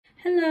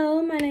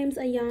Hello, my name's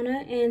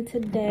Ayana, and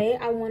today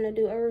I want to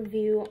do a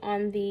review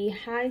on the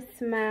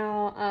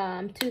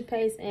HiSmile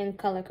toothpaste and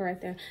color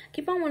corrector. I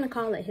keep on wanting to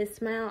call it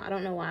HiSmile. I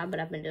don't know why, but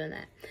I've been doing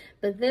that.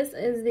 But this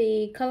is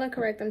the color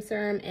corrector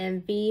serum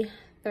in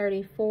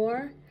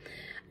V34.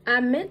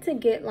 I meant to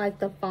get like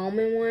the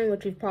foaming one,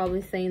 which you've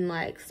probably seen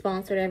like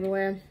sponsored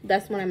everywhere.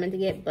 That's what I meant to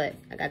get, but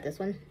I got this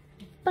one.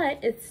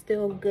 But it's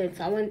still good,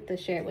 so I wanted to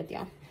share it with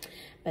y'all.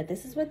 But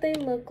this is what they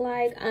look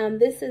like.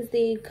 This is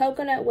the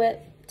coconut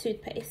wet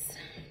toothpaste.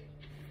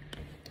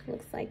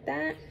 Looks like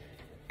that.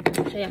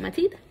 I'll show you my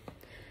teeth.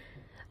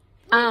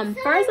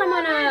 First I'm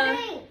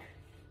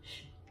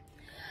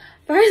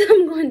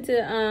going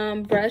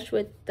to brush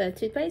with the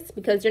toothpaste,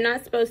 because you're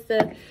not supposed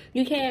to,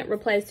 you can't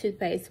replace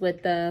toothpaste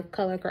with the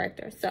color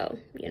corrector, so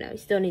you know you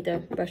still need to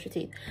brush your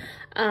teeth.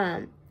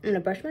 I'm gonna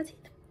brush my teeth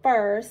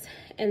first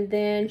and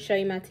then show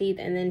you my teeth,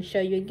 and then show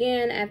you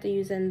again after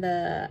using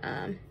the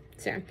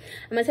serum.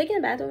 I'm gonna take you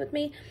in the bathroom with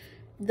me.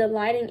 The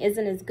lighting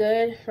isn't as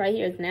good. Right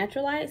here is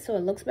natural light, so it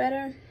looks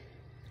better.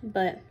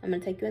 But I'm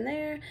gonna take you in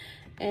there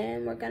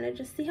and we're gonna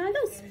just see how it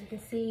goes. As you can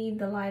see,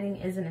 the lighting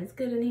isn't as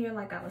good in here.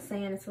 Like I was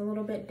saying, it's a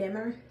little bit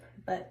dimmer,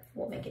 but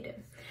we'll make it do.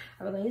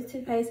 We're gonna use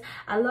toothpaste.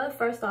 I love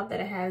first off that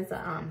it has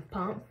a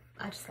pump.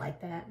 I just like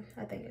that.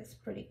 I think it's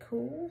pretty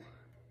cool.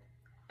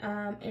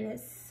 And it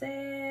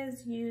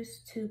says use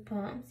 2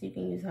 pumps. You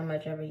can use how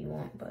much ever you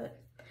want,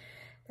 but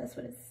that's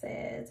what it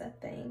says, I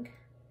think.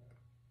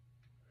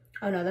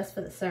 Oh no, that's for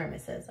the serum,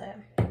 it says that.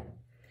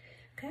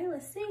 Okay,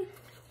 let's see.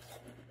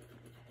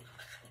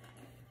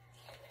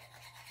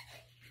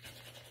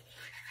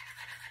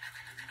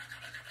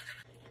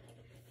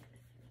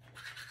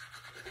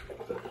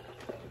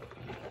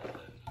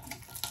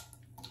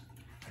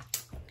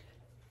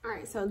 All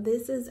right, so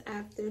this is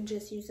after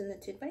just using the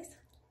toothpaste.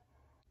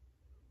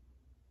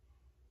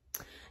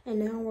 And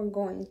now we're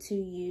going to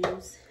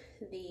use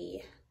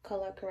the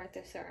color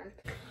corrector serum.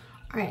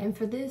 All right, and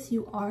for this,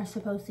 you are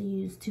supposed to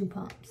use 2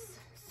 pumps.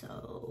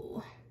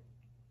 So,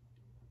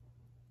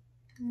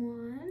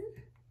 1,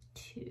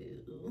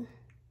 2.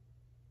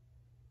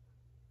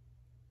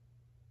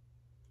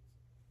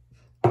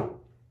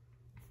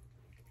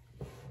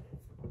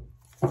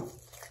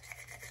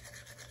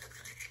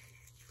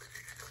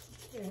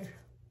 There.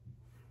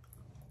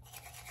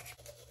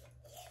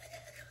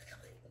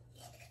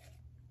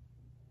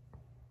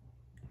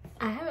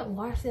 I haven't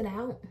washed it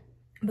out,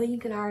 but you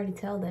can already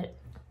tell that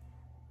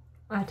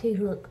my teeth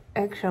look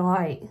extra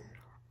white.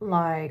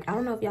 Like, I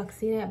don't know if y'all can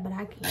see that, but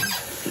I can.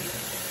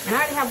 And I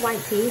already have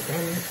white teeth,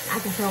 and I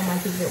can tell my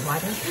teeth get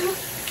whiter.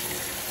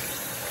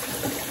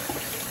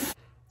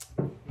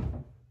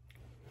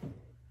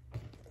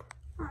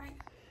 Alright.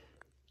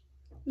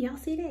 Y'all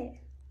see that?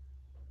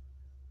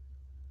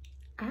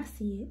 I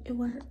see it. It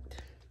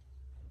worked.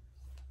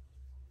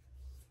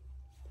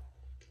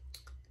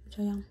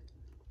 Show y'all.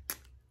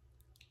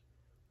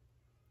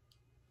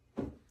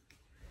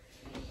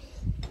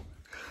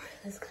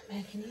 Let's come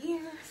back in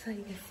here so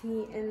you can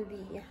see in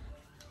the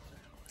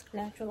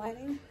natural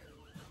lighting.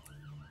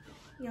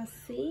 Y'all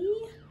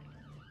see?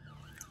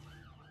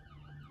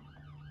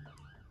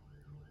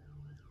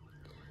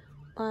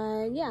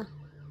 Yeah.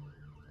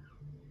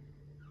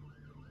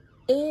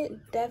 It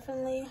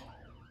definitely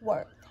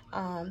worked.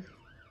 I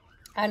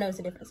noticed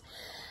a difference.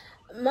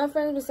 My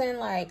friends were saying,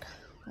 like,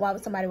 why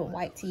would somebody with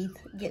white teeth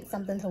get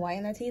something to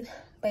whiten their teeth?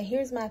 But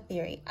here's my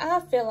theory. I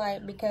feel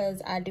like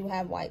because I do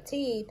have white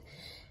teeth,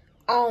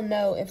 I'll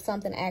know if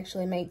something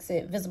actually makes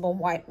it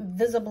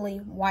visibly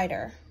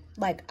whiter.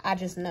 Like, I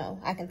just know.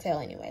 I can tell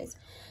anyways.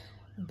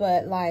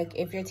 But, like,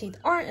 if your teeth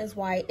aren't as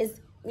white, it's,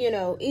 you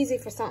know, easy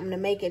for something to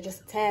make it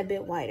just a tad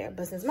bit whiter.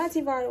 But since my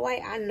teeth are already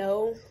white, I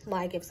know,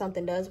 like, if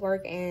something does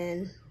work,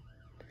 and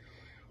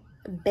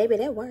baby,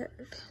 that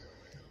worked.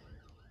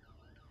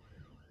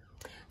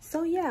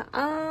 So, yeah,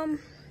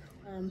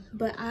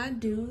 but I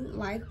do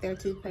like their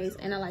toothpaste,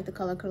 and I like the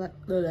color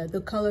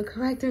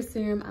corrector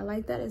serum. I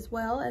like that as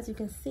well. As you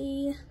can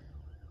see,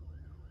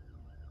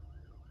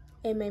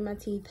 it made my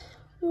teeth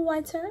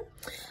whiter.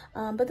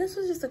 But this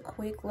was just a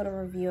quick little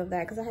review of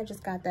that, because I had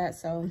just got that,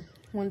 so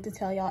wanted to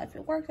tell y'all if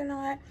it worked or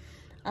not.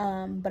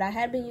 But I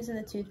had been using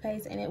the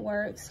toothpaste and it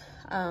works,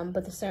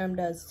 but the serum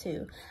does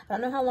too. I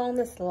don't know how long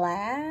this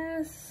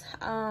lasts,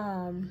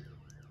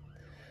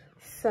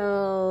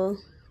 so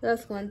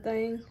that's one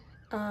thing.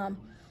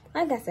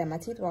 Like I said, my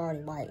teeth were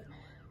already white,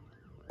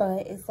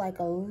 but it's like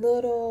a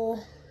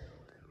little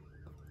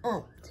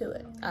to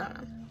it. I don't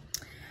know.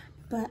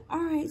 But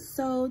all right,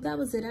 so that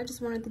was it. I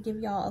just wanted to give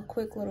y'all a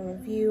quick little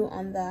review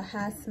on the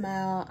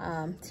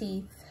HiSmile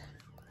teeth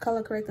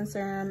color correcting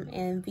serum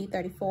in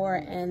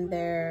V34 and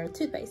their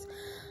toothpaste.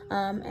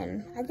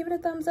 And I give it a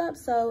thumbs up.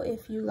 So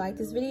if you like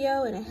this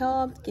video and it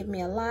helped, give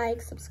me a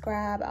like,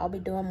 subscribe. I'll be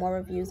doing more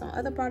reviews on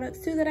other products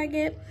too that I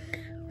get.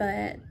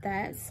 But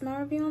that's my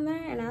review on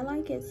that, and I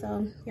like it.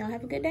 So y'all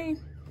have a good day.